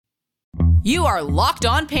You are Locked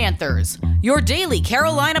On Panthers, your daily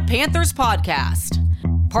Carolina Panthers podcast.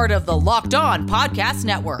 Part of the Locked On Podcast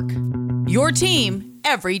Network. Your team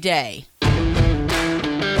every day.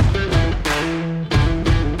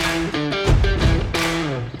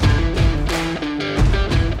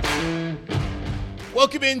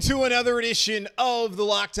 Welcome into another edition of the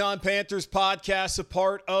Locked On Panthers podcast, a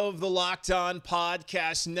part of the Locked On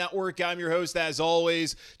Podcast Network. I'm your host, as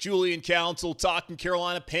always, Julian Council, talking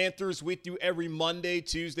Carolina Panthers with you every Monday,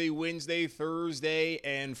 Tuesday, Wednesday, Thursday,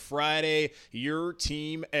 and Friday. Your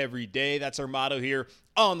team every day. That's our motto here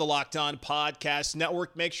on the Locked On Podcast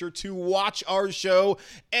Network. Make sure to watch our show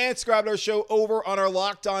and subscribe to our show over on our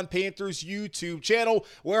Locked On Panthers YouTube channel,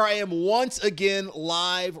 where I am once again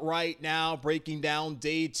live right now, breaking down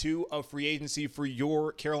day 2 of free agency for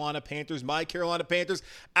your Carolina Panthers, my Carolina Panthers,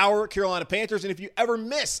 our Carolina Panthers. And if you ever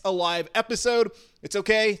miss a live episode, it's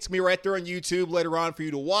okay. It's going to be right there on YouTube later on for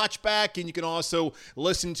you to watch back, and you can also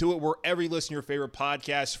listen to it wherever you listen to your favorite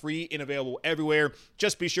podcasts, free and available everywhere.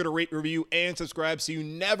 Just be sure to rate, review, and subscribe so you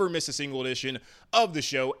never miss a single edition of the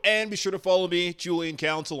show. And be sure to follow me, Julian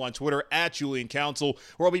Council, on Twitter, @JulianCouncil,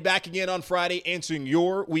 where I'll be back again on Friday answering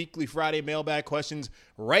your weekly Friday mailbag questions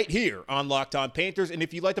right here on Locked On Panthers. And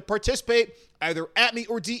if you'd like to participate, either at me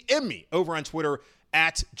or DM me over on Twitter,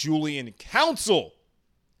 @JulianCouncil.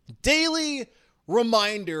 Daily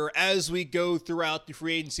reminder as we go throughout the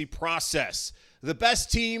free agency process. The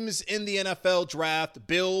best teams in the NFL draft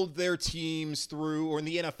build their teams through, or in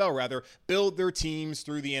the NFL rather, build their teams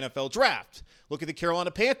through the NFL draft. Look at the Carolina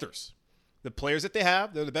Panthers. The players that they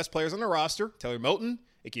have, they're the best players on their roster. Taylor Moton,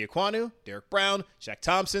 Ike Ekwonu, Derek Brown, Shaq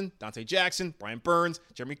Thompson, Dante Jackson, Brian Burns,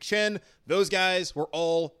 Jeremy Chen. Those guys were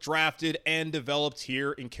all drafted and developed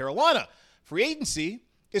here in Carolina. Free agency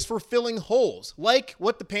is for filling holes, like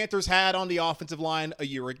what the Panthers had on the offensive line a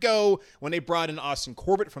year ago when they brought in Austin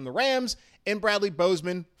Corbett from the Rams and Bradley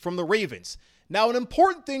Bozeman from the Ravens. Now, an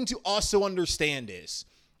important thing to also understand is,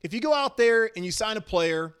 if you go out there and you sign a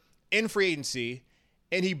player in free agency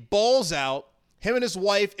and he balls out, him and his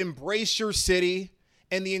wife embrace your city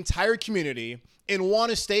and the entire community and want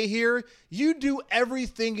to stay here, you do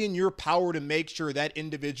everything in your power to make sure that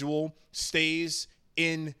individual stays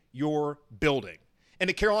in your building. And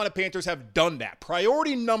the Carolina Panthers have done that.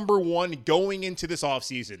 Priority number 1 going into this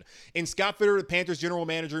offseason. And Scott Fitter, the Panthers general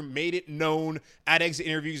manager, made it known at exit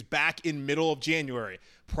interviews back in middle of January.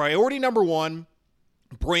 Priority number 1,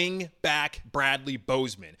 bring back Bradley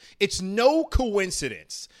Bozeman. It's no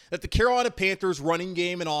coincidence that the Carolina Panthers running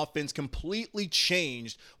game and offense completely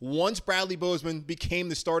changed once Bradley Bozeman became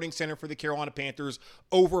the starting center for the Carolina Panthers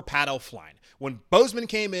over Pat Elflein. When Bozeman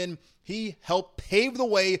came in, he helped pave the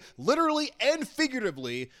way, literally and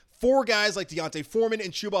figuratively, for guys like Deontay Foreman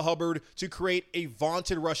and Chuba Hubbard to create a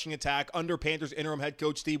vaunted rushing attack under Panthers interim head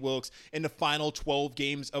coach Steve Wilks in the final 12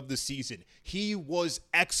 games of the season. He was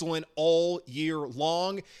excellent all year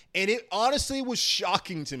long, and it honestly was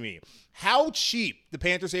shocking to me how cheap the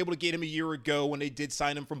Panthers were able to get him a year ago when they did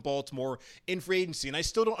sign him from Baltimore in free agency. And I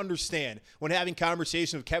still don't understand, when having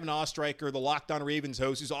conversations with Kevin Ostreicher, the Locked On Ravens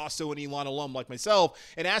host, who's also an Elon alum like myself,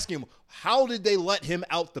 and asking him, how did they let him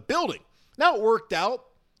out the building? Now, it worked out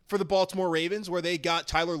for the Baltimore Ravens, where they got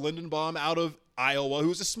Tyler Lindenbaum out of Iowa,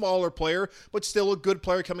 who's a smaller player, but still a good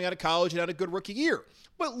player coming out of college and had a good rookie year.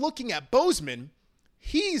 But looking at Bozeman,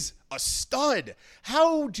 he's a stud.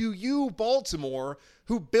 How do you, Baltimore,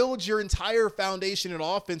 who builds your entire foundation and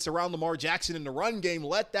offense around Lamar Jackson in the run game,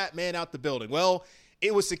 let that man out the building? Well,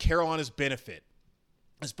 it was to Carolina's benefit.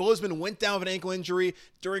 As Bozeman went down with an ankle injury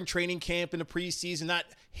during training camp in the preseason, that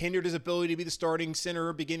hindered his ability to be the starting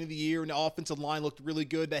center beginning of the year, and the offensive line looked really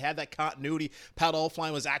good. They had that continuity. Pat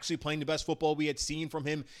Elflein was actually playing the best football we had seen from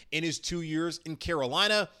him in his 2 years in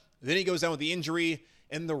Carolina. Then he goes down with the injury,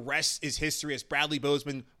 and the rest is history as Bradley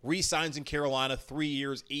Bozeman re-signs in Carolina, 3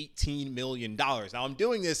 years, $18 million. Now, I'm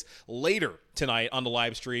doing this later tonight on the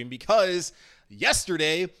live stream because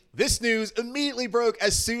yesterday, this news immediately broke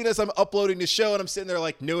as soon as I'm uploading the show, and I'm sitting there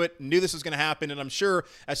like, knew this was going to happen, and I'm sure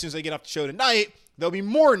as soon as I get off the show tonight, there'll be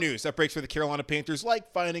more news that breaks for the Carolina Panthers, like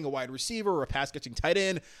finding a wide receiver or a pass-catching tight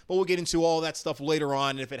end, but we'll get into all that stuff later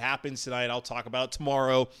on, and if it happens tonight, I'll talk about it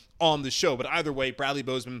tomorrow on the show. But either way, Bradley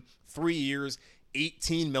Bozeman, 3 years,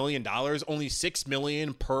 $18 million, only $6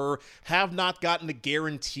 million per, have not gotten the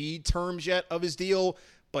guaranteed terms yet of his deal,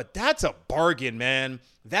 but that's a bargain, man.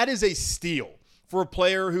 That is a steal for a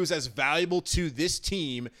player who's as valuable to this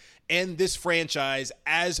team and this franchise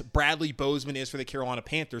as Bradley Bozeman is for the Carolina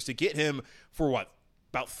Panthers. To get him for what,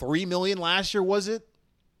 about $3 million last year, was it?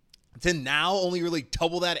 to now only really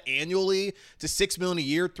double that annually to $6 million a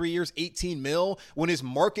year, 3 years, $18 million, when his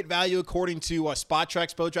market value, according to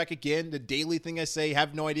Spotrac, again, the daily thing I say,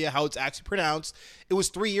 have no idea how it's actually pronounced, it was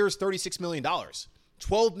 3 years, $36 million.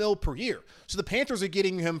 $12 million per year. So the Panthers are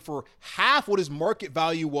getting him for half what his market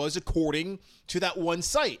value was according to that one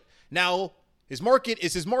site. Now, his market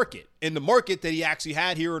is his market. And the market that he actually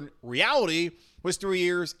had here in reality was 3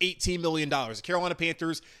 years, $18 million. The Carolina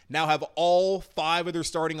Panthers now have all 5 of their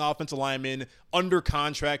starting offensive linemen under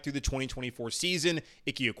contract through the 2024 season.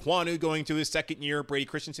 Ike Ekwonu going to his 2nd year. Brady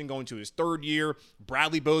Christensen going to his 3rd year.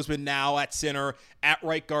 Bradley Bozeman now at center. At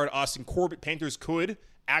right guard, Austin Corbett. Panthers could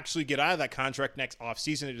actually get out of that contract next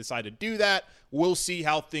offseason to decide to do that. We'll see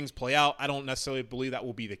how things play out. I don't necessarily believe that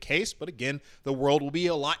will be the case, but again, the world will be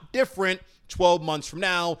a lot different 12 months from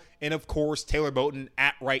now. And of course, Taylor Moton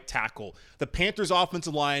at right tackle. The Panthers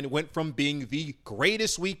offensive line went from being the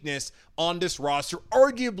greatest weakness on this roster,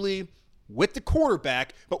 arguably with the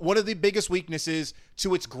quarterback, but one of the biggest weaknesses,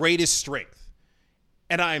 to its greatest strength.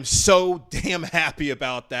 And I am so damn happy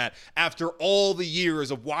about that after all the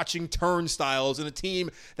years of watching turnstiles and a team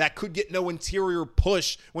that could get no interior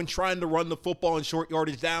push when trying to run the football in short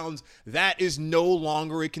yardage downs. That is no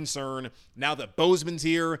longer a concern now that Bozeman's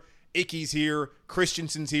here, Ike's here,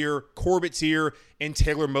 Christensen's here, Corbett's here, and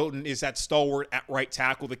Taylor Moton is that stalwart at right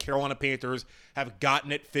tackle. The Carolina Panthers have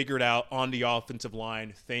gotten it figured out on the offensive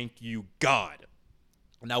line. Thank you, God.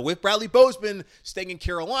 Now, with Bradley Bozeman staying in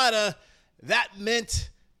Carolina, that meant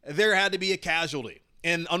there had to be a casualty.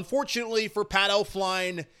 And unfortunately for Pat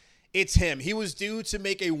Elflein, it's him. He was due to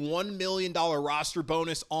make a $1 million roster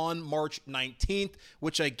bonus on March 19th,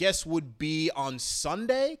 which I guess would be on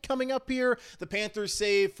Sunday coming up here. The Panthers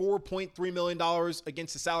saved $4.3 million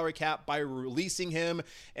against the salary cap by releasing him,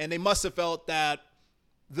 and they must have felt that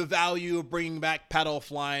the value of bringing back Pat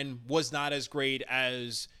Elflein was not as great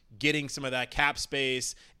as getting some of that cap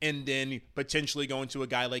space and then potentially going to a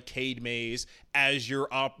guy like Cade Mays as your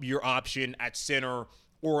option at center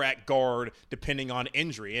or at guard, depending on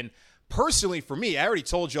injury. And personally for me, I already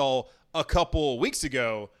told y'all a couple weeks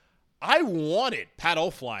ago, I wanted Pat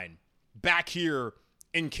Elflein back here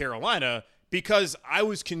in Carolina because I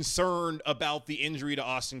was concerned about the injury to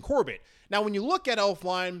Austin Corbett. Now, when you look at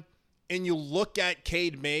Elflein and you look at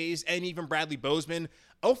Cade Mays and even Bradley Bozeman,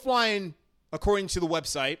 Elflein, according to the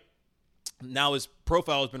website, now his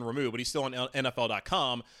profile has been removed, but he's still on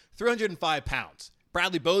NFL.com, 305 pounds.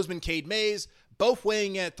 Bradley Bozeman, Cade Mays, both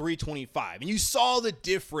weighing at 325. And you saw the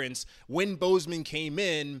difference when Bozeman came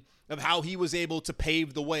in of how he was able to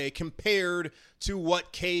pave the way compared to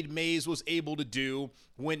what Cade Mays was able to do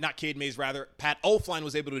Pat Elflein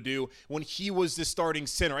was able to do when he was the starting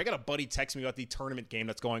center. I got a buddy text me about the tournament game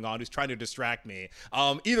that's going on who's trying to distract me.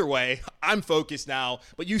 Either way, I'm focused now,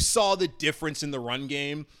 but you saw the difference in the run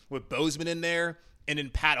game with Bozeman in there and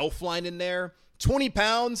then Pat Elflein in there. 20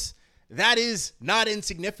 pounds, that is not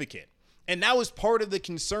insignificant. And that was part of the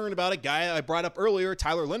concern about a guy I brought up earlier,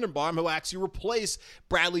 Tyler Linderbaum, who actually replaced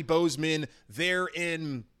Bradley Bozeman there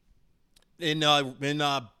in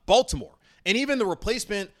Baltimore. And even the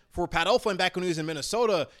replacement for Pat Elflein back when he was in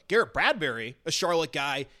Minnesota, Garrett Bradbury, a Charlotte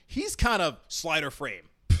guy, he's kind of slider frame.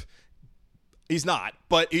 He's not,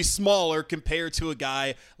 but he's smaller compared to a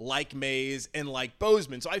guy like Mays and like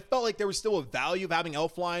Bozeman. So I felt like there was still a value of having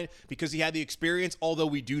Elflein because he had the experience, although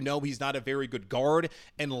we do know he's not a very good guard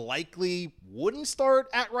and likely wouldn't start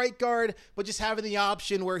at right guard, but just having the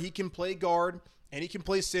option where he can play guard and he can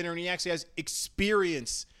play center and he actually has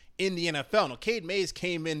experience in the NFL. Now, Cade Mays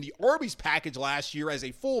came in the Arby's package last year as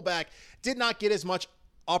a fullback, did not get as much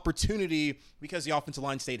opportunity because the offensive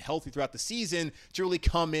line stayed healthy throughout the season to really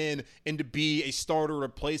come in and to be a starter or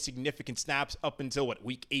play significant snaps up until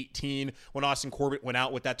week 18 when Austin Corbett went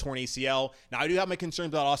out with that torn ACL. Now, I do have my concerns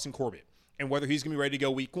about Austin Corbett and whether he's going to be ready to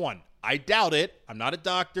go week 1. I doubt it. I'm not a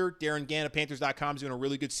doctor. Darren Gann at Panthers.com is doing a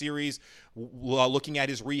really good series looking at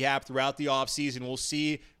his rehab throughout the offseason. We'll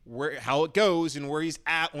see how it goes and where he's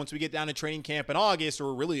at once we get down to training camp in August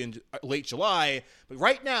or really in late July. But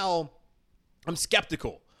right now, I'm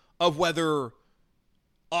skeptical of whether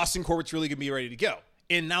Austin Corbett's really going to be ready to go.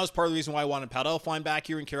 And that was part of the reason why I wanted Pat Elflein back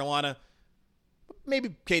here in Carolina.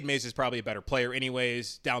 Maybe Cade Mays is probably a better player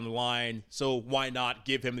anyways down the line, so why not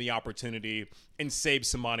give him the opportunity and save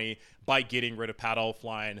some money by getting rid of Pat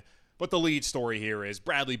Elflein. But the lead story here is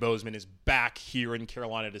Bradley Bozeman is back here in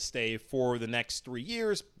Carolina to stay for the next 3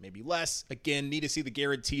 years, maybe less. Again, need to see the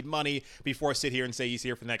guaranteed money before I sit here and say he's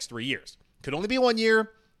here for the next 3 years. Could only be 1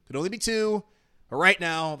 year, could only be 2. But right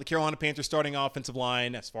now, the Carolina Panthers starting offensive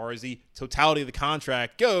line, as far as the totality of the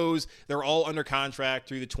contract goes, they're all under contract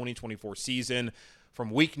through the 2024 season.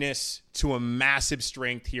 from weakness to a massive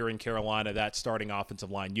strength here in Carolina, that starting offensive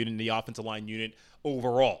line unit, the offensive line unit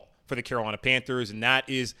overall for the Carolina Panthers, and that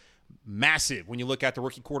is massive when you look at the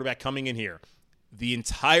rookie quarterback coming in here. The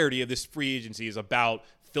entirety of this free agency is about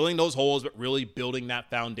filling those holes, but really building that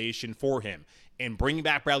foundation for him. And bringing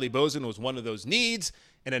back Bradley Bozeman was one of those needs,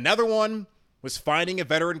 and another one was finding a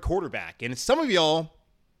veteran quarterback. And some of y'all,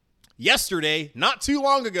 yesterday, not too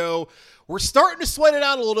long ago, were starting to sweat it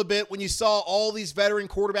out a little bit when you saw all these veteran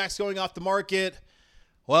quarterbacks going off the market.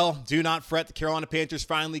 Well, do not fret. The Carolina Panthers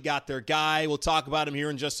finally got their guy. We'll talk about him here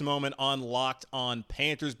in just a moment on Locked On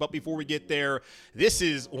Panthers. But before we get there, this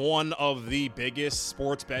is one of the biggest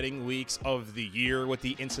sports betting weeks of the year with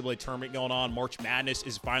the NCAA tournament going on. March Madness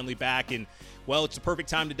is finally back, and well, it's the perfect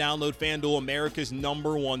time to download FanDuel, America's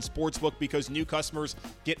 #1 sportsbook, because new customers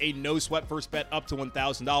get a no-sweat first bet up to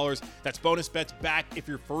 $1,000. That's bonus bets back if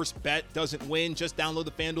your first bet doesn't win. Just download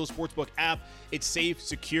the FanDuel Sportsbook app. It's safe,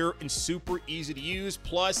 secure, and super easy to use.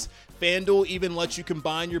 Plus, FanDuel even lets you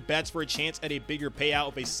combine your bets for a chance at a bigger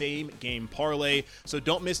payout with a same-game parlay. So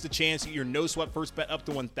don't miss the chance to get your no-sweat first bet up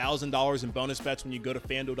to $1,000 in bonus bets when you go to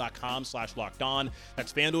FanDuel.com/lockedon.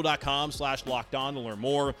 That's FanDuel.com/lockedon to learn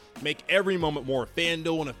more. Make every moment more.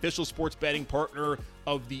 FanDuel, an official sports betting partner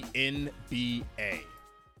of the NBA.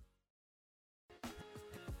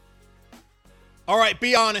 All right,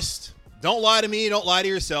 be honest. Don't lie to me. Don't lie to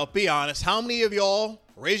yourself. Be honest. How many of y'all,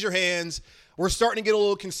 raise your hands, we're starting to get a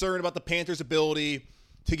little concerned about the Panthers' ability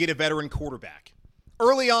to get a veteran quarterback?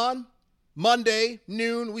 Early on, Monday,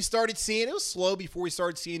 noon, we started seeing, it was slow before we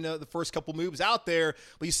started seeing the first couple moves out there,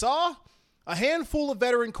 but you saw a handful of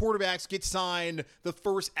veteran quarterbacks get signed the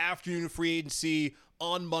first afternoon of free agency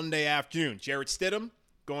on Monday afternoon. Jarrett Stidham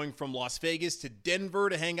going from Las Vegas to Denver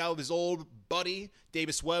to hang out with his old buddy,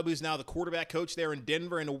 Davis Webb, who's now the quarterback coach there in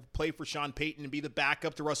Denver and will play for Sean Payton and be the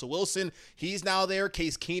backup to Russell Wilson. He's now there.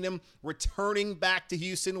 Case Keenum returning back to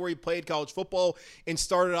Houston, where he played college football and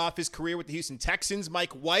started off his career with the Houston Texans.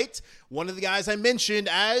 Mike White, one of the guys I mentioned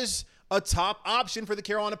as a top option for the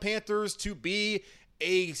Carolina Panthers to be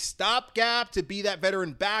a stopgap, to be that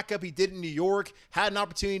veteran backup. He did in New York, had an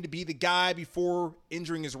opportunity to be the guy before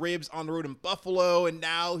injuring his ribs on the road in Buffalo, and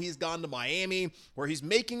now he's gone to Miami, where he's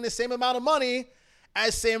making the same amount of money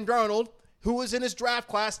as Sam Darnold, who was in his draft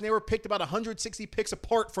class, and they were picked about 160 picks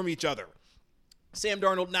apart from each other. Sam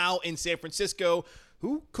Darnold now in San Francisco,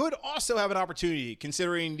 who could also have an opportunity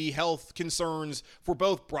considering the health concerns for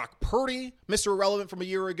both Brock Purdy, Mr. Irrelevant from a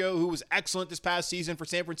year ago, who was excellent this past season for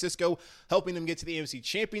San Francisco, helping them get to the AFC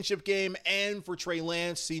Championship game, and for Trey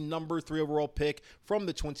Lance, the number 3 overall pick from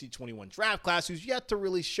the 2021 draft class, who's yet to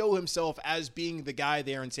really show himself as being the guy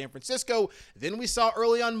there in San Francisco. Then we saw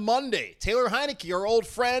early on Monday, Taylor Heinicke, our old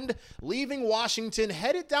friend, leaving Washington,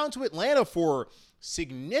 headed down to Atlanta for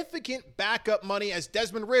significant backup money as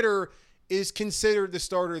Desmond Ridder is considered the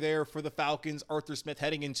starter there for the Falcons. Arthur Smith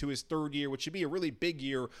heading into his 3rd year, which should be a really big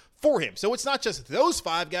year for him. So it's not just those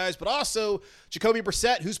 5 guys, but also Jacoby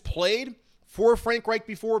Brissett, who's played for Frank Reich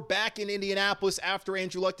before, back in Indianapolis after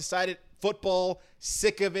Andrew Luck decided football,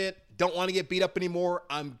 sick of it, don't want to get beat up anymore.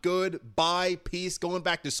 I'm good. Bye. Peace. Going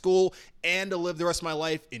back to school and to live the rest of my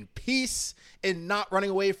life in peace and not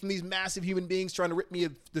running away from these massive human beings trying to rip me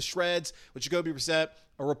to shreds with Jacoby Brissett.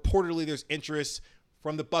 Reportedly, there's interest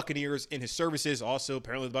from the Buccaneers in his services. Also,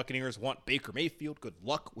 apparently the Buccaneers want Baker Mayfield. Good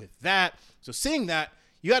luck with that. So seeing that,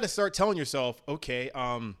 you got to start telling yourself, okay,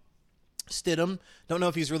 Stidham, don't know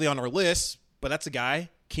if he's really on our list, but that's a guy.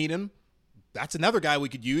 Keenum, that's another guy we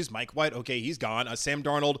could use. Mike White, okay, he's gone. Sam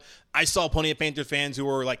Darnold, I saw plenty of Panthers fans who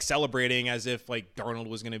were like celebrating as if like Darnold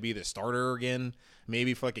was going to be the starter again,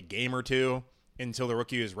 maybe for like a game or two until the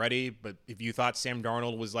rookie is ready. But if you thought Sam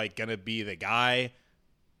Darnold was like going to be the guy,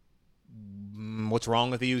 what's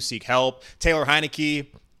wrong with you? Seek help. Taylor Heinicke,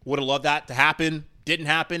 would have loved that to happen. Didn't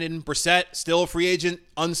happen. And Brissett, still a free agent,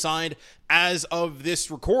 unsigned as of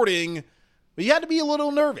this recording. But you had to be a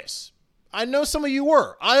little nervous. I know some of you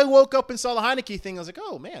were. I woke up and saw the Heinicke thing. I was like,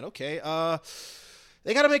 oh, man, okay.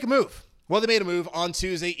 They got to make a move. Well, they made a move on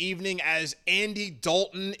Tuesday evening as Andy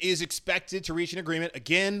Dalton is expected to reach an agreement.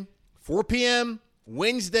 Again, 4 p.m.,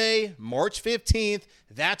 Wednesday, March 15th.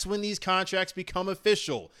 That's when these contracts become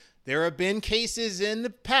official. There have been cases in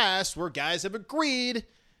the past where guys have agreed,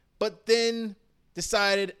 but then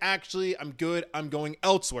decided, actually, I'm good, I'm going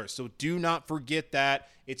elsewhere. So do not forget that.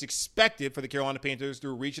 It's expected for the Carolina Panthers to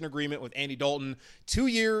reach an agreement with Andy Dalton. 2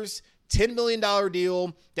 years, $10 million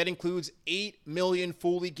deal that includes $8 million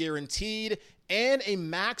fully guaranteed and a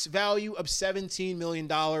max value of $17 million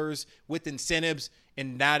with incentives.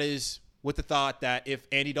 And that is with the thought that if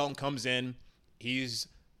Andy Dalton comes in, he's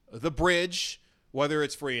the bridge whether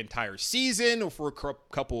it's for an entire season or for a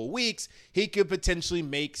couple of weeks, he could potentially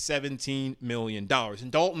make $17 million.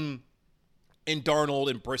 And Dalton and Darnold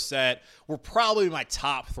and Brissett were probably my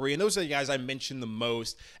top three. And those are the guys I mentioned the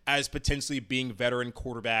most as potentially being veteran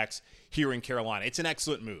quarterbacks here in Carolina. It's an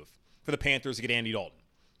excellent move for the Panthers to get Andy Dalton.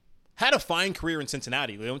 Had a fine career in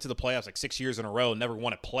Cincinnati. They went to the playoffs like 6 years in a row and never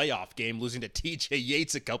won a playoff game, losing to TJ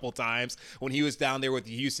Yates a couple times when he was down there with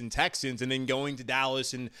the Houston Texans, and then going to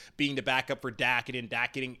Dallas and being the backup for Dak, and then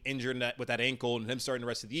Dak getting injured with that ankle and him starting the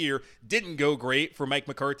rest of the year. Didn't go great for Mike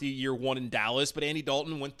McCarthy year one in Dallas, but Andy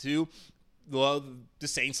Dalton went to the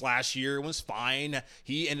Saints last year and was fine.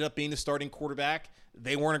 He ended up being the starting quarterback.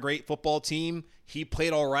 They weren't a great football team. He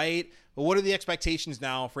played all right. But what are the expectations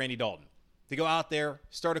now for Andy Dalton? To go out there,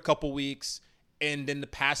 start a couple weeks, and then to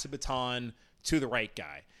pass the baton to the right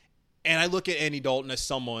guy. And I look at Andy Dalton as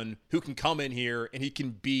someone who can come in here and he can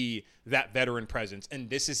be that veteran presence. And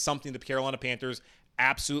this is something the Carolina Panthers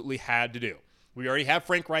absolutely had to do. We already have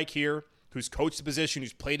Frank Reich here, who's coached the position,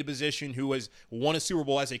 who's played a position, who has won a Super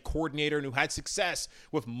Bowl as a coordinator, and who had success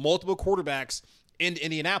with multiple quarterbacks in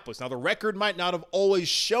Indianapolis. Now, the record might not have always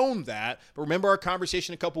shown that, but remember our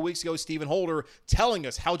conversation a couple weeks ago with Stephen Holder telling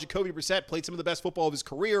us how Jacoby Brissett played some of the best football of his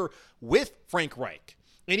career with Frank Reich.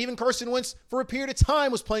 And even Carson Wentz, for a period of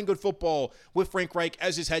time, was playing good football with Frank Reich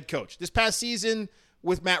as his head coach. This past season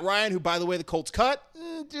with Matt Ryan, who, by the way, the Colts cut,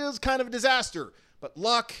 it was kind of a disaster. But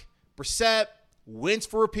Luck, Brissett, Wentz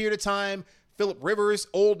for a period of time, Phillip Rivers,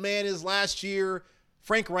 old man his last year.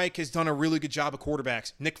 Frank Reich has done a really good job of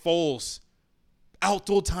quarterbacks. Nick Foles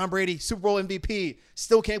outdueled Tom Brady, Super Bowl MVP.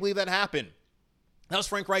 Still can't believe that happened. That was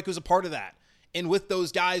Frank Reich who's a part of that. And with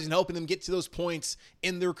those guys and helping them get to those points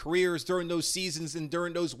in their careers during those seasons and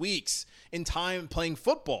during those weeks in time playing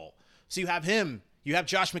football. So you have him. You have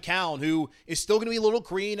Josh McCown, who is still going to be a little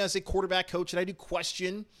green as a quarterback coach. And I do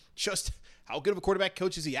question just how good of a quarterback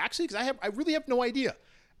coach is he actually? Because I really have no idea.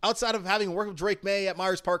 Outside of having worked with Drake May at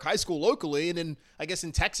Myers Park High School locally, and then I guess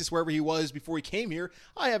in Texas, wherever he was before he came here,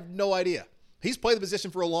 I have no idea. He's played the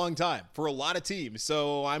position for a long time, for a lot of teams,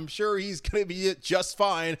 so I'm sure he's going to be just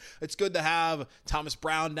fine. It's good to have Thomas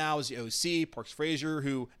Brown now as the OC, Parks Frazier,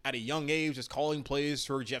 who at a young age was calling plays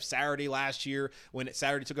for Jeff Saturday last year when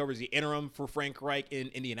Saturday took over as the interim for Frank Reich in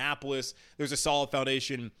Indianapolis. There's a solid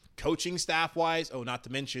foundation coaching staff-wise. Oh, not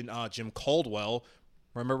to mention Jim Caldwell.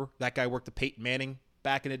 Remember, that guy worked with Peyton Manning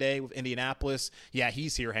back in the day with Indianapolis. Yeah,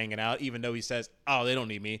 he's here hanging out, even though he says, oh, they don't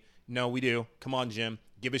need me. No, we do. Come on, Jim.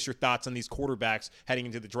 Give us your thoughts on these quarterbacks heading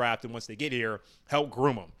into the draft, and once they get here, help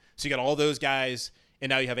groom them. So you got all those guys,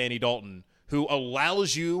 and now you have Andy Dalton, who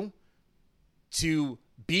allows you to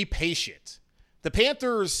be patient. The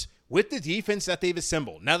Panthers, with the defense that they've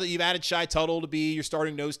assembled, now that you've added Shai Tuttle to be your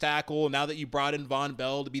starting nose tackle, now that you brought in Von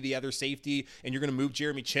Bell to be the other safety, and you're going to move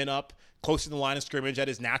Jeremy Chin up close to the line of scrimmage at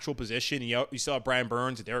his natural position. You still have Brian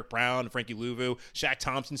Burns and Derek Brown and Frankie Louvu. Shaq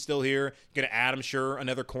Thompson's still here. You're going to add, I'm sure,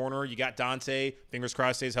 another corner. You got Dante. Fingers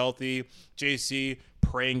crossed stays healthy. JC,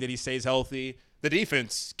 praying that he stays healthy. The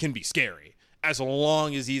defense can be scary as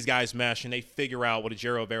long as these guys mesh and they figure out what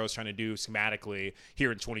Ejiro Evero is trying to do schematically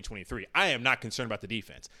here in 2023. I am not concerned about the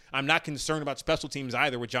defense. I'm not concerned about special teams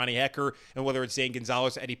either with Johnny Hecker and whether it's Zane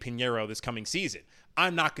Gonzalez or Eddie Pinheiro this coming season.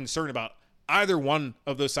 I'm not concerned about either one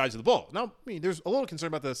of those sides of the ball. Now, I mean, there's a little concern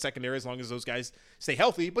about the secondary as long as those guys stay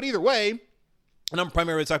healthy, but either way, and I'm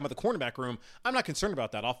primarily talking about the cornerback room, I'm not concerned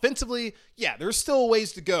about that. Offensively, yeah, there's still a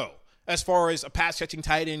ways to go as far as a pass-catching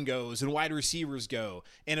tight end goes and wide receivers go,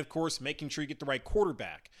 and, of course, making sure you get the right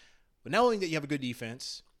quarterback. But knowing that you have a good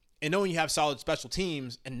defense and knowing you have solid special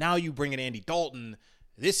teams, and now you bring in Andy Dalton,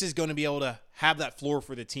 this is going to be able to have that floor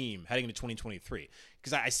for the team heading into 2023.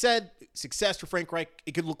 Because I said success for Frank Reich,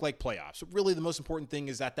 it could look like playoffs. But really, the most important thing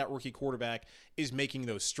is that rookie quarterback is making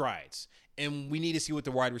those strides. And we need to see what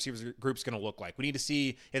the wide receivers group's going to look like. We need to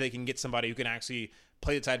see if they can get somebody who can actually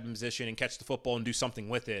play the tight end position and catch the football and do something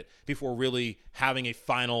with it before really having a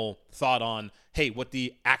final thought on, hey, what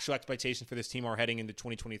the actual expectations for this team are heading into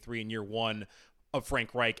 2023 in year one of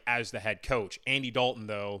Frank Reich as the head coach. Andy Dalton,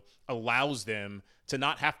 though, allows them to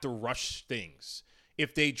not have to rush things.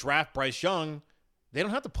 If they draft Bryce Young, they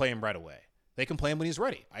don't have to play him right away. They can play him when he's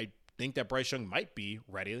ready. I think that Bryce Young might be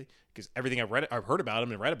ready because everything I've heard about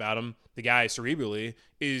him and read about him, the guy cerebrally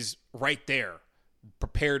is right there,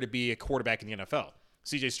 prepared to be a quarterback in the NFL.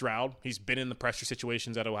 CJ Stroud, he's been in the pressure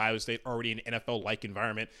situations at Ohio State, already in an NFL-like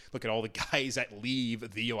environment. Look at all the guys that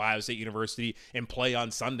leave the Ohio State University and play on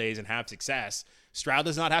Sundays and have success. Stroud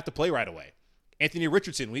does not have to play right away. Anthony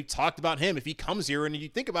Richardson, we've talked about him. If he comes here and you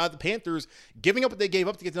think about the Panthers giving up what they gave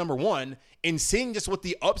up to get to number one and seeing just what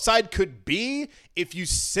the upside could be if you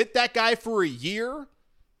sit that guy for a year,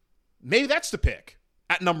 maybe that's the pick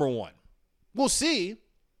at number 1. We'll see.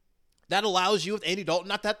 That allows you with Andy Dalton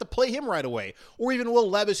not to have to play him right away. Or even Will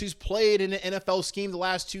Levis, who's played in an NFL scheme the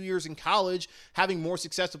last 2 years in college, having more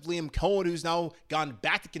success with Liam Cohen, who's now gone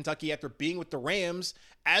back to Kentucky after being with the Rams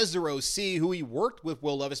as their OC, who he worked with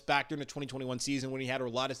Will Levis back during the 2021 season when he had a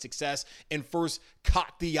lot of success and first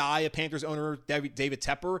caught the eye of Panthers owner David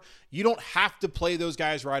Tepper. You don't have to play those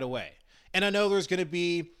guys right away. And I know there's going to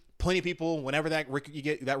be plenty of people, whenever that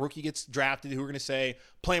rookie gets drafted, who are going to say,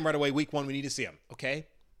 play him right away, week 1, we need to see him. Okay?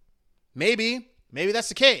 Maybe that's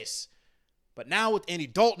the case. But now with Andy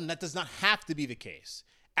Dalton, that does not have to be the case.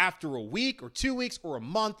 After a week or 2 weeks or a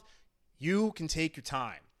month, you can take your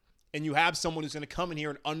time. And you have someone who's going to come in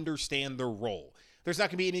here and understand their role. There's not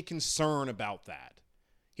going to be any concern about that.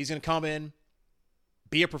 He's going to come in,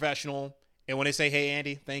 be a professional, and when they say, hey,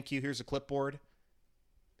 Andy, thank you, here's a clipboard,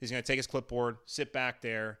 he's going to take his clipboard, sit back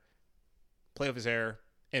there, play with his hair,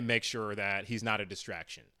 and make sure that he's not a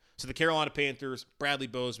distraction. So the Carolina Panthers, Bradley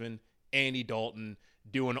Bozeman, Andy Dalton,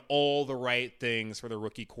 doing all the right things for the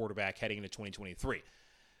rookie quarterback heading into 2023.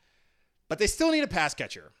 But they still need a pass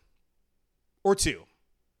catcher, or 2,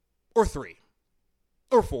 or 3,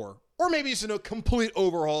 or 4, or maybe just a complete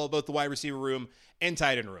overhaul of both the wide receiver room and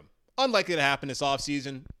tight end room. Unlikely to happen this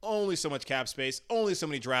offseason. Only so much cap space, only so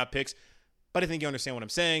many draft picks. But I think you understand what I'm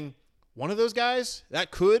saying. One of those guys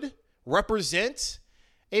that could represent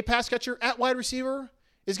a pass catcher at wide receiver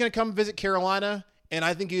is going to come visit Carolina, and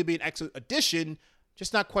I think he would be an excellent addition.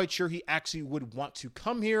 Just not quite sure he actually would want to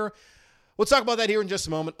come here. We'll talk about that here in just a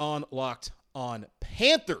moment on Locked on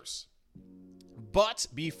Panthers. But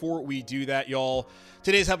before we do that, y'all,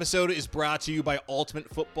 today's episode is brought to you by Ultimate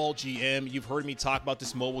Football GM. You've heard me talk about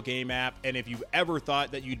this mobile game app, and if you've ever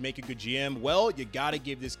thought that you'd make a good GM, well, you got to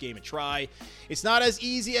give this game a try. It's not as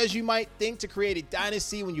easy as you might think to create a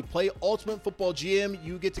dynasty. When you play Ultimate Football GM,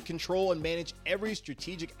 you get to control and manage every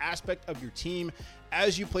strategic aspect of your team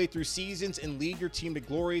as you play through seasons and lead your team to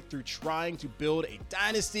glory through trying to build a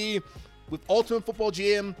dynasty. With Ultimate Football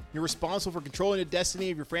GM, you're responsible for controlling the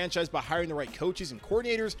destiny of your franchise by hiring the right coaches and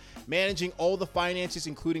coordinators, managing all the finances,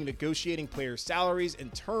 including negotiating player salaries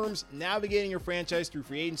and terms, navigating your franchise through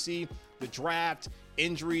free agency, the draft,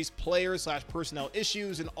 injuries, players/personnel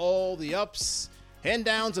issues, and all the ups and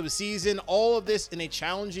downs of a season. All of this in a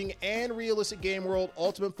challenging and realistic game world.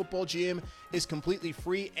 Ultimate Football GM is completely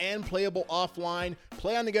free and playable offline.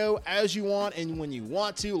 Play on the go as you want and when you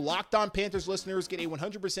want to. Locked On Panthers listeners get a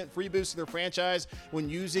 100% free boost to their franchise when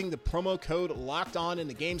using the promo code Locked On in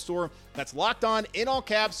the game store. That's Locked On in all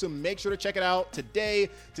caps, so make sure to check it out today.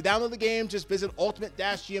 To download the game, just visit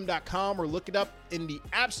ultimate-gm.com or look it up in the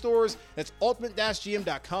app stores. That's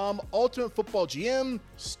ultimate-gm.com. Ultimate Football GM.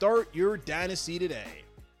 Start your dynasty today.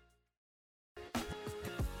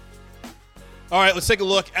 All right, let's take a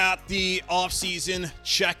look at the offseason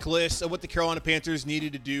checklist of what the Carolina Panthers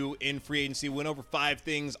needed to do in free agency. We went over 5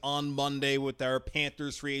 things on Monday with our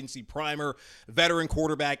Panthers free agency primer. Veteran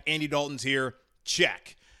quarterback Andy Dalton's here.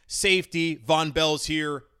 Check. Safety, Von Bell's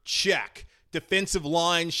here. Check. Defensive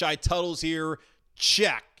line, Shai Tuttle's here.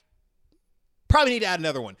 Check. Probably need to add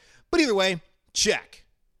another one. But either way, check.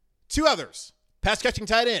 2 others. Pass catching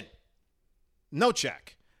tight end. No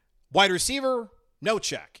check. Wide receiver. No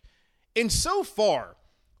check. And so far,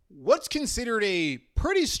 what's considered a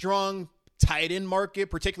pretty strong tight end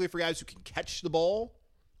market, particularly for guys who can catch the ball,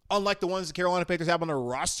 unlike the ones the Carolina Panthers have on their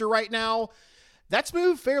roster right now, that's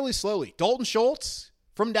moved fairly slowly. Dalton Schultz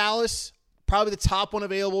from Dallas, probably the top one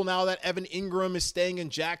available now that Evan Ingram is staying in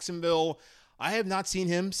Jacksonville. I have not seen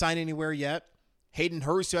him sign anywhere yet. Hayden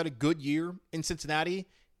Hurst, who had a good year in Cincinnati,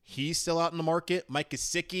 he's still out in the market. Mike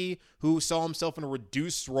Gesicki, who saw himself in a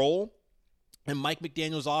reduced role and Mike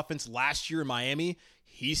McDaniel's offense last year in Miami,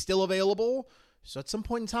 he's still available. So at some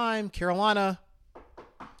point in time, Carolina,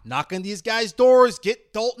 knock on these guys' doors.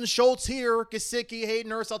 Get Dalton Schultz here. Gesicki,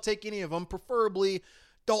 Hayden Hurst, I'll take any of them. Preferably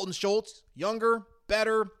Dalton Schultz, younger,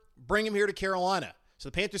 better. Bring him here to Carolina. So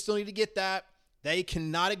the Panthers still need to get that. They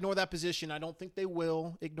cannot ignore that position. I don't think they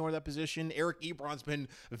will ignore that position. Eric Ebron's been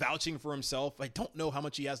vouching for himself. I don't know how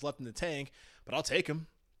much he has left in the tank, but I'll take him.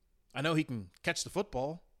 I know he can catch the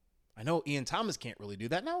football. I know Ian Thomas can't really do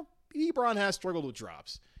that. Now, Ebron has struggled with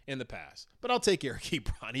drops in the past, but I'll take Eric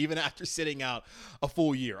Ebron even after sitting out a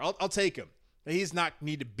full year. I'll take him. He's not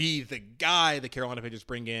need to be the guy the Carolina Panthers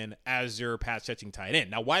bring in as their pass-catching tight end.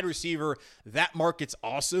 Now, wide receiver, that market's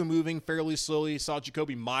also moving fairly slowly. Saw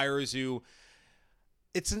Jacoby Myers, who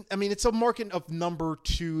it's a market of number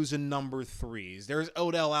 2s and number 3s. There's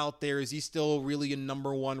Odell out there. Is he still really a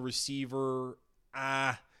number 1 receiver?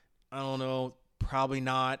 I don't know. Probably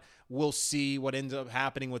not. We'll see what ends up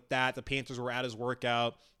happening with that. The Panthers were at his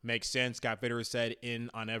workout. Makes sense. Scott Vitter said in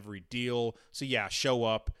on every deal. So, yeah, show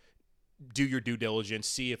up. Do your due diligence.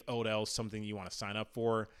 See if Odell is something you want to sign up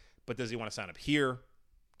for. But does he want to sign up here?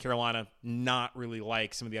 Carolina, not really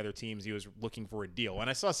like some of the other teams. He was looking for a deal. And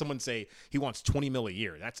I saw someone say he wants $20 million a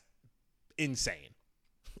year. That's insane.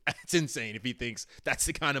 It's insane if he thinks that's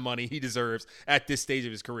the kind of money he deserves at this stage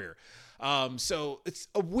of his career. So it's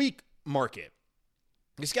a weak market.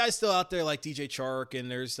 This guy's still out there like DJ Chark,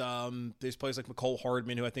 and there's players like McCole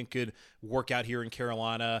Hardman who I think could work out here in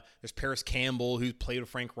Carolina. There's Paris Campbell, who played with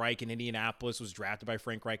Frank Reich in Indianapolis, was drafted by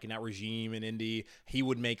Frank Reich in that regime in Indy. He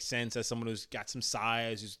would make sense as someone who's got some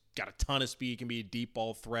size, who's got a ton of speed, can be a deep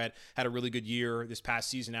ball threat. Had a really good year this past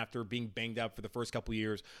season after being banged up for the first couple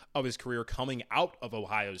years of his career coming out of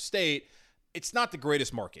Ohio State. It's not the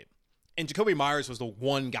greatest market. And Jacoby Myers was the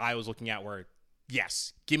one guy I was looking at where,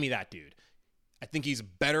 yes, give me that dude. I think he's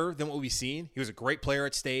better than what we've seen. He was a great player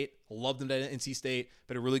at State. Loved him at NC State,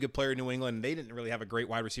 but a really good player in New England. And they didn't really have a great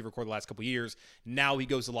wide receiver core the last couple of years. Now he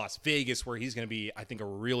goes to Las Vegas, where he's going to be, I think, a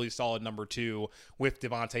really solid number 2 with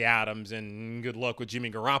Devontae Adams, and good luck with Jimmy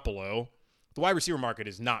Garoppolo. The wide receiver market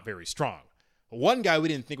is not very strong. One guy we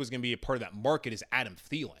didn't think was going to be a part of that market is Adam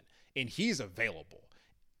Thielen, and he's available.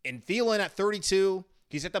 And Thielen at 32,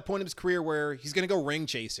 he's at that point of his career where he's going to go ring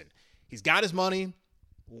chasing. He's got his money.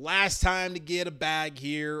 Last time to get a bag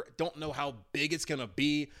here. Don't know how big it's going to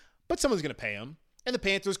be, but someone's going to pay him. And the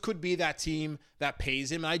Panthers could be that team that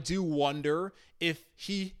pays him. And I do wonder if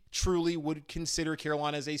he truly would consider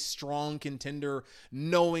Carolina as a strong contender,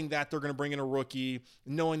 knowing that they're going to bring in a rookie,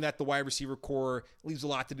 knowing that the wide receiver core leaves a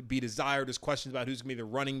lot to be desired. There's questions about who's going to be the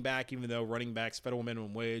running back, even though running backs, federal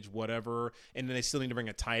minimum wage, whatever. And then they still need to bring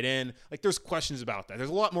a tight end. Like, there's questions about that. There's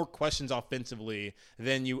a lot more questions offensively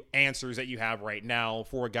than answers that you have right now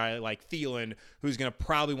for a guy like Thielen, who's going to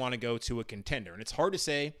probably want to go to a contender. And it's hard to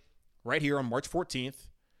say right here on March 14th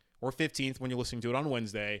or 15th when you're listening to it on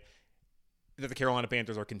Wednesday that the Carolina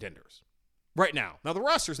Panthers are contenders right now. Now, the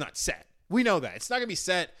roster's not set. We know that. It's not going to be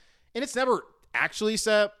set, and it's never actually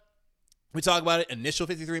set. We talk about it, initial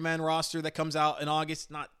 53-man roster that comes out in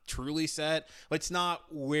August, not truly set. It's not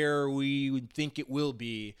where we would think it will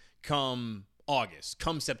be come August,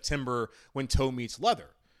 come September when toe meets leather.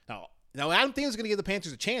 Now Adam Thielen is going to give the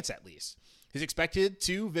Panthers a chance at least. He's expected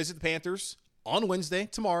to visit the Panthers on Wednesday,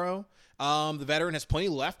 tomorrow. The veteran has plenty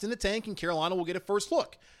left in the tank, and Carolina will get a first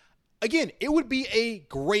look. Again, it would be a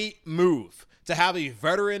great move to have a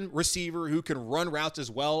veteran receiver who can run routes as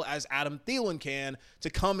well as Adam Thielen can to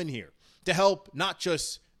come in here to help not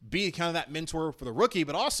just be kind of that mentor for the rookie,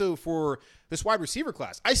 but also for this wide receiver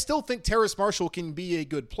class. I still think Terrace Marshall can be a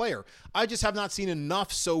good player. I just have not seen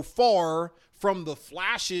enough so far from the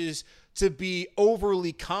flashes to be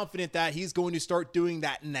overly confident that he's going to start doing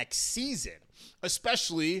that next season,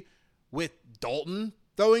 especially with Dalton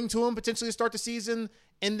throwing to him potentially to start the season,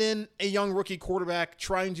 and then a young rookie quarterback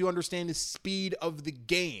trying to understand the speed of the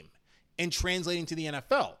game and translating to the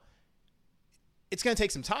NFL. It's going to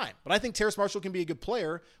take some time, but I think Terrace Marshall can be a good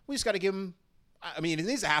player. We just got to give him, it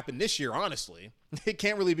needs to happen this year, honestly. It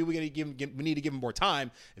can't really be we need to give him more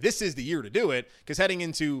time. This is the year to do it, because heading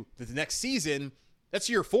into the next season, that's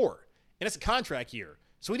year 4, and it's a contract year.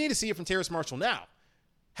 So we need to see it from Terrace Marshall now.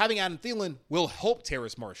 Having Adam Thielen will help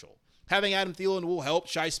Terrace Marshall. Having Adam Thielen will help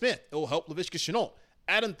Shi Smith. It will help Laviska Shenault.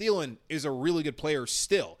 Adam Thielen is a really good player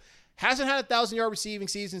still. Hasn't had a 1,000-yard receiving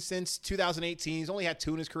season since 2018. He's only had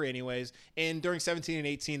 2 in his career anyways. And during 17 and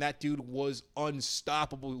 18, that dude was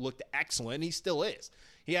unstoppable. He looked excellent, and he still is.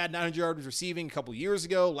 He had 900 yards receiving a couple years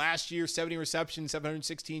ago. Last year, 70 receptions,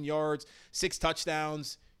 716 yards, 6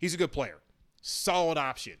 touchdowns. He's a good player. Solid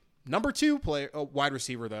option. Number 2 player, wide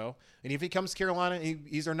receiver, though. And if he comes to Carolina,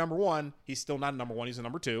 he's our number 1. He's still not a number 1. He's a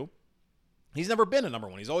number 2. He's never been a number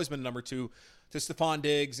 1. He's always been a number 2 to Stephon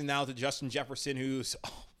Diggs and now to Justin Jefferson, who's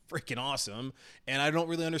freaking awesome. And I don't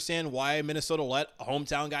really understand why Minnesota let a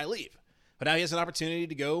hometown guy leave. But now he has an opportunity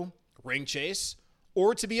to go ring chase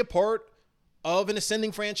or to be a part of an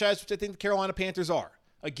ascending franchise, which I think the Carolina Panthers are.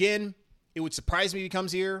 Again, it would surprise me if he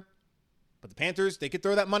comes here, but the Panthers, they could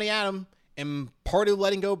throw that money at him. And part of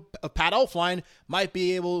letting go of Pat Elflein might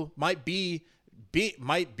be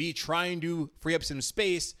trying to free up some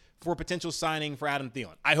space for a potential signing for Adam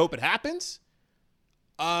Thielen. I hope it happens.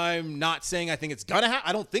 I'm not saying I think it's going to happen.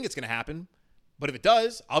 I don't think it's going to happen. But if it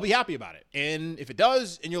does, I'll be happy about it. And if it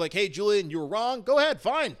does, and you're like, hey, Julian, you were wrong, go ahead,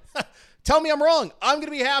 fine. Tell me I'm wrong. I'm going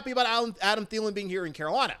to be happy about Adam Thielen being here in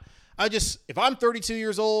Carolina. If I'm 32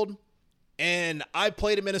 years old and I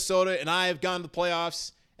played in Minnesota and I have gone to the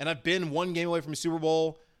playoffs and I've been 1 game away from a Super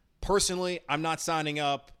Bowl, personally, I'm not signing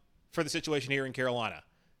up for the situation here in Carolina.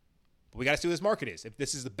 But we got to see what his market is. If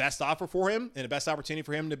this is the best offer for him and the best opportunity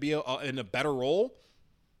for him to be in a better role,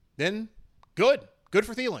 then good. Good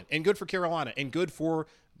for Thielen and good for Carolina and good for,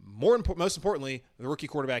 most importantly, the rookie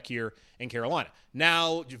quarterback here in Carolina.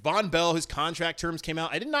 Now, Von Bell, his contract terms came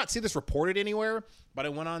out. I did not see this reported anywhere, but I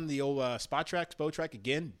went on the old Spotrac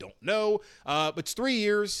again. Don't know. But it's 3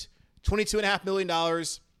 years, $22.5 million,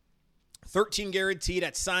 13 guaranteed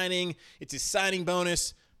at signing. It's his signing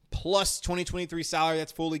bonus plus 2023 salary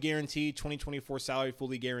that's fully guaranteed, 2024 salary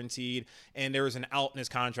fully guaranteed, and there is an out in his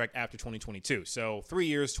contract after 2022. So 3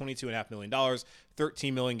 years, $22.5 million,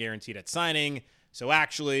 $13 million guaranteed at signing. So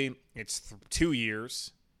actually, it's 2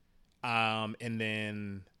 years, and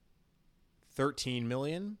then $13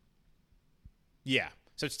 million. Yeah,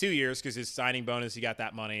 so it's 2 years because his signing bonus, he got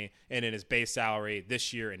that money, and then his base salary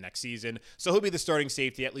this year and next season. So he'll be the starting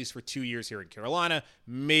safety at least for 2 years here in Carolina,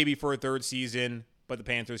 maybe for a third season. But the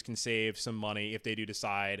Panthers can save some money if they do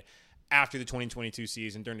decide after the 2022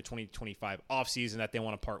 season, during the 2025 offseason, that they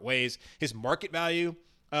want to part ways. His market value,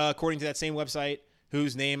 according to that same website,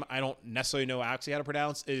 whose name I don't necessarily know actually how to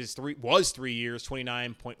pronounce, was 3 years,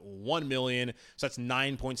 $29.1 million. So that's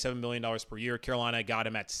 $9.7 million per year. Carolina got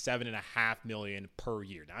him at $7.5 million per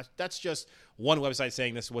year. Now, that's just one website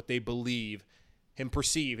saying this is what they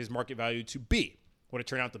perceive his market value to be. What it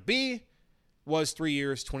turned out to be was 3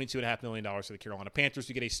 years, $22.5 million for the Carolina Panthers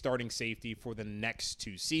to get a starting safety for the next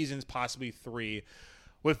 2 seasons, possibly 3,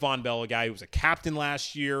 with Von Bell, a guy who was a captain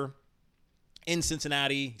last year in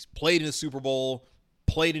Cincinnati. He's played in the Super Bowl,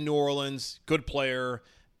 played in New Orleans, good player,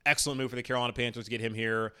 excellent move for the Carolina Panthers to get him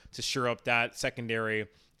here to shore up that secondary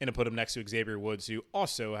and to put him next to Xavier Woods, who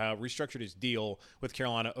also restructured his deal with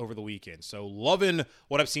Carolina over the weekend. So loving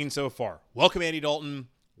what I've seen so far. Welcome Andy Dalton,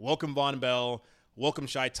 welcome Von Bell, welcome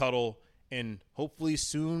Shai Tuttle, and hopefully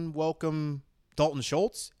soon welcome Dalton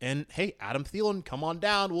Schultz. And, hey, Adam Thielen, come on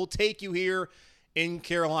down. We'll take you here in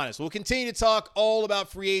Carolina. So we'll continue to talk all about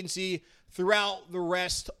free agency throughout the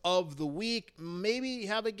rest of the week. Maybe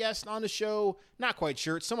have a guest on the show. Not quite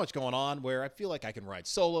sure. It's so much going on where I feel like I can ride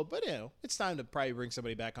solo. But, it's time to probably bring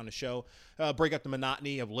somebody back on the show. Break up the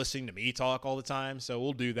monotony of listening to me talk all the time. So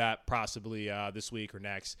we'll do that possibly this week or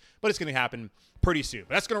next. But it's going to happen pretty soon.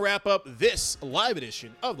 But that's going to wrap up this live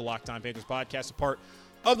edition of the Locked On Panthers podcast, a part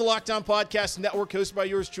of the Locked On Podcast Network, hosted by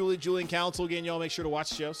yours truly, Julian Council. Again, y'all make sure to watch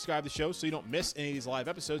the show, subscribe to the show so you don't miss any of these live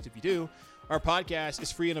episodes. If you do, our podcast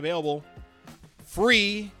is free and available.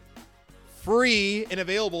 Free and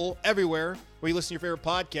available everywhere where you listen to your favorite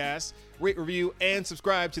podcasts. Rate, review, and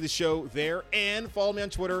subscribe to the show there. And follow me on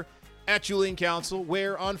Twitter at Julian Council,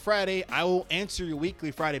 where on Friday I will answer your weekly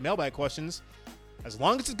Friday mailbag questions. As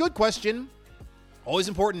long as it's a good question. Always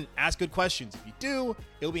important, ask good questions. If you do,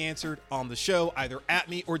 it'll be answered on the show, either at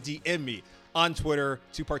me or DM me on Twitter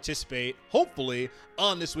to participate, hopefully,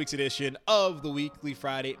 on this week's edition of the weekly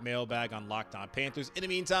Friday mailbag on Locked On Panthers. In the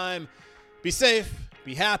meantime, be safe,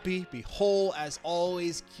 be happy, be whole. As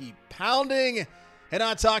always, keep pounding, and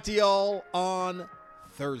I'll talk to y'all on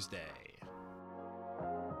Thursday.